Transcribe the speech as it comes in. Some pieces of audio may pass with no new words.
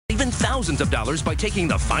even thousands of dollars by taking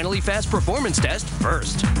the Finally Fast performance test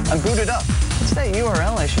first. I'm booted up. What's that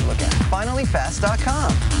URL I should look at?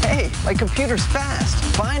 FinallyFast.com. Hey, my computer's fast.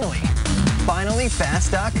 Finally.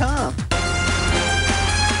 FinallyFast.com.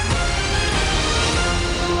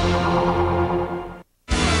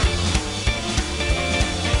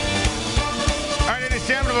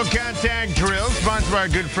 Inevitable Contact Drill, sponsored by our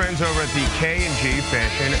good friends over at the K&G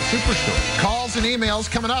Fashion Superstore. Calls and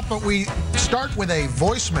emails coming up, but we start with a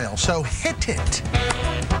voicemail, so hit it.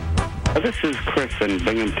 This is Chris in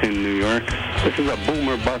Binghamton, New York. This is a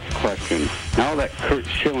boomer bust question. Now that Kurt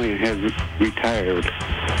Schilling has retired,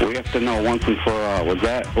 we have to know once and for all, was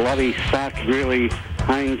that bloody sock really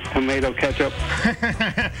Heinz tomato ketchup?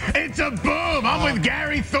 It's a boom! I'm with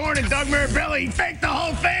Gary Thorne and Doug Mirabelli. He faked the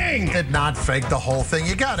whole thing! Did not fake the whole thing.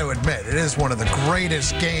 You got to admit, it is one of the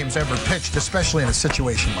greatest games ever pitched, especially in a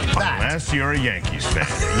situation like that. Unless you're a Yankees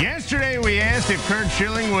fan. Yesterday we asked if Kurt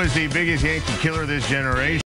Schilling was the biggest Yankee killer of this generation.